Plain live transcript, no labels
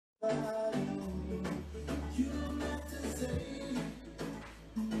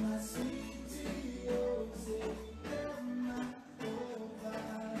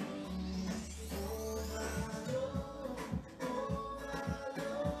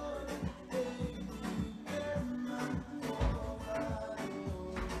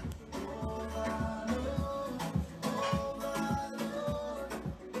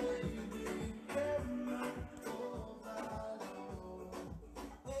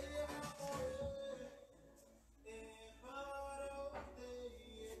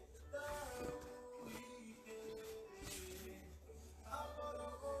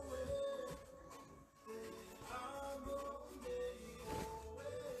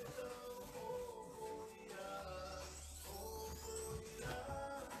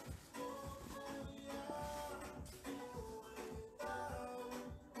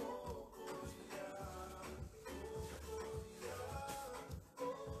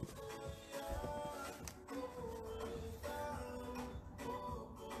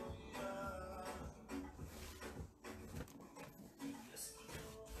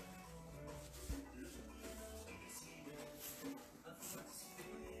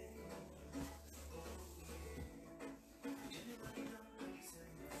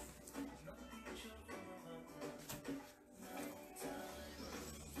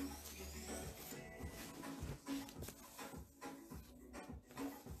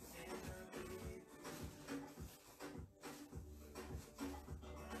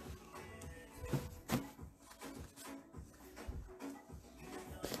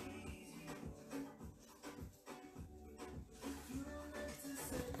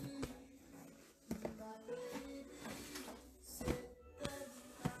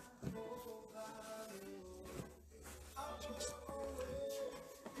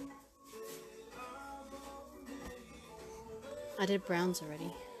I did browns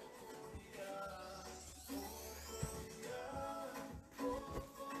already.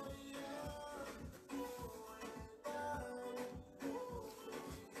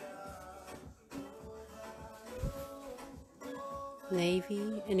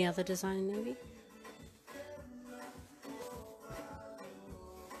 Navy. Any other design in navy?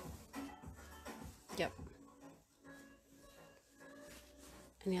 Yep.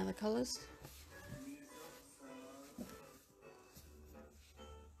 Any other colors?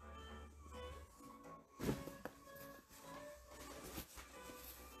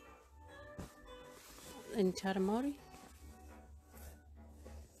 Any Taramori?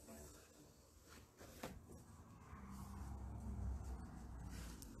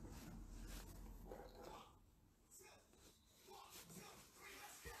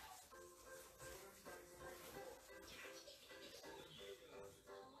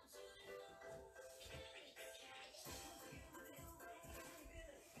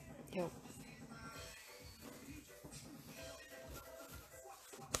 Yep.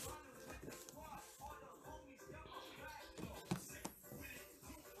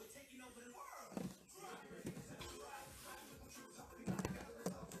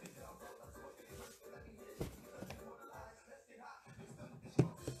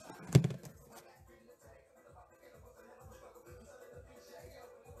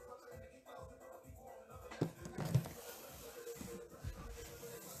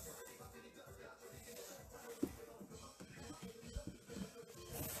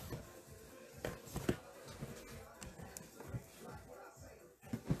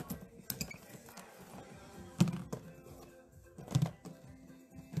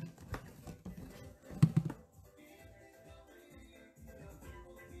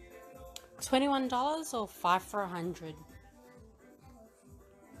 $21 or 5 for 100?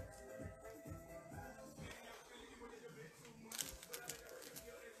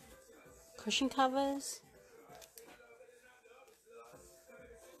 Cushion covers.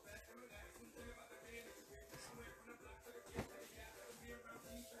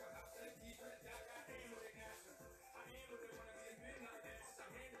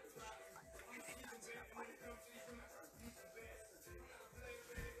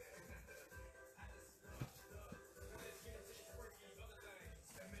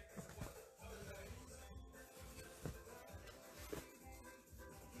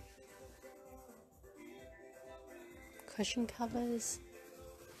 Cushion covers.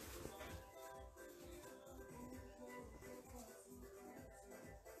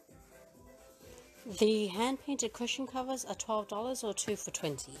 The hand-painted cushion covers are $12 or 2 for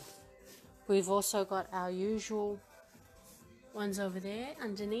 20. We've also got our usual ones over there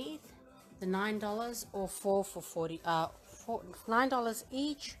underneath, the $9 or 4 for 40. $9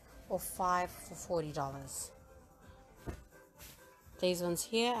 each or 5 for $40. These ones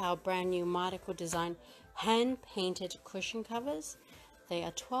here, our brand new Mareko design hand painted cushion covers. They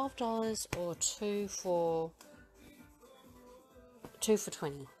are $12 or two for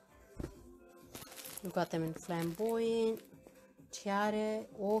 20. We've got them in flamboyant, tiare,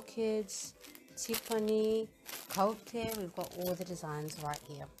 orchids, tiffany, kaute. We've got all the designs right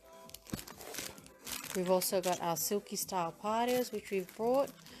here. We've also got our silky style pareos, which we've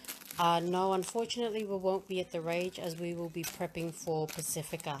brought. No, unfortunately, we won't be at the Rage as we will be prepping for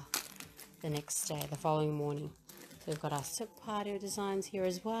Pasifika the next day, the following morning. So we've got our silk pareo designs here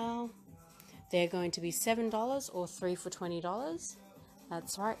as well. They're going to be $7 or 3 for $20.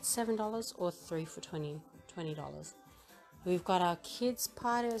 That's right, $7 or 3 for $20. We've got our kids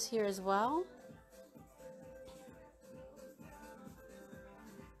pareos here as well.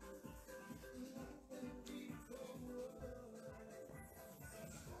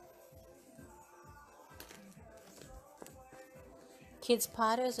 Kids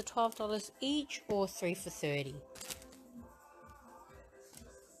pareos are $12 each or 3 for $30.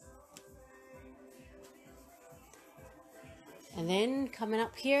 And then coming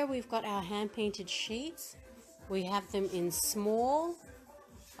up here, we've got our hand painted sheets. We have them in small,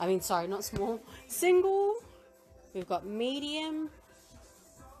 not small, single. We've got medium,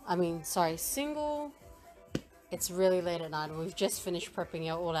 single. It's really late at night. We've just finished prepping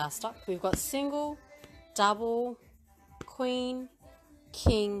out all our stock. We've got single, double, queen,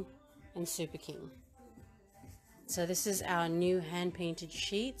 king, and super king. So this is our new hand painted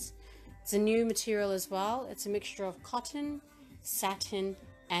sheets. It's a new material as well. It's a mixture of cotton, satin,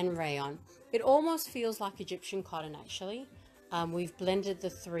 and rayon. It almost feels like Egyptian cotton actually. We've blended the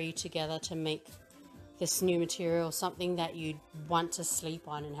three together to make this new material something that you'd want to sleep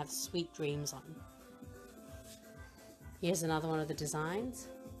on and have sweet dreams on. Here's another one of the designs.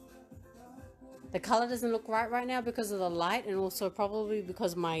 The color doesn't look right now because of the light, and also probably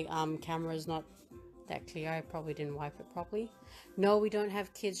because my camera is not that clear. I probably didn't wipe it properly. No, we don't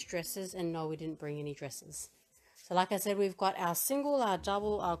have kids dresses, and no, we didn't bring any dresses. So like I said, we've got our single, our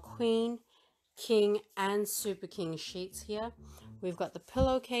double, our queen, king, and super king sheets here. We've got the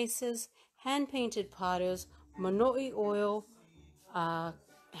pillowcases, hand painted pareos, monoi oil,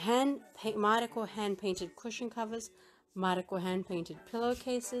 Mareko hand painted cushion covers, Mareko hand painted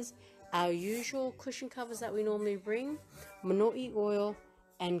pillowcases, our usual cushion covers that we normally bring, monoi oil,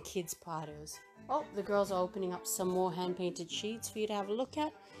 and kids pareos. Oh, the girls are opening up some more hand painted sheets for you to have a look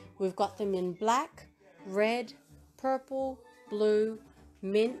at. We've got them in black, red, purple, blue,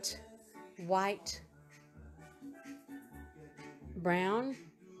 mint, white, brown,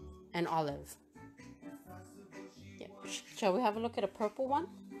 and olive. Yep. Shall we have a look at a purple one?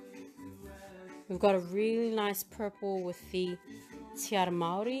 We've got a really nice purple with the tiara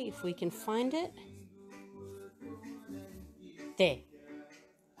Maori, if we can find it. There.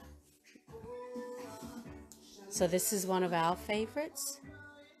 So this is one of our favorites.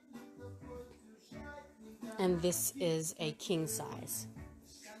 And this is a king size.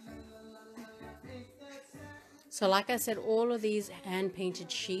 So like I said, all of these hand painted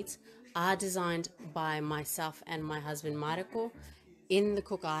sheets are designed by myself and my husband Mareko in the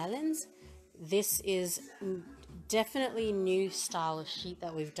Cook Islands. This is definitely new style of sheet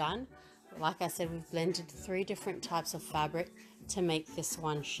that we've done. Like I said, we've blended 3 different types of fabric to make this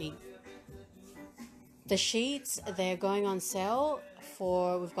one sheet. The sheets, they're going on sale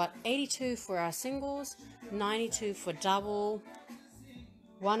for, we've got 82 for our singles, 92 for double,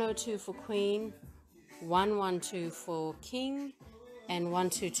 102 for queen, 112 for king, and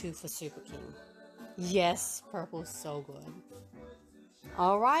 122 for super king. Yes, purple's so good.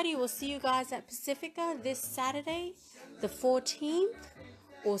 Alrighty, we'll see you guys at Pasifika this Saturday the 14th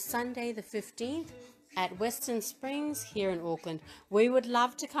or Sunday the 15th at Western Springs here in Auckland. We would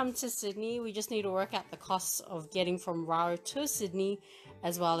love to come to Sydney. We just need to work out the costs of getting from Raro to Sydney,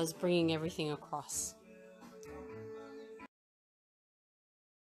 as well as bringing everything across.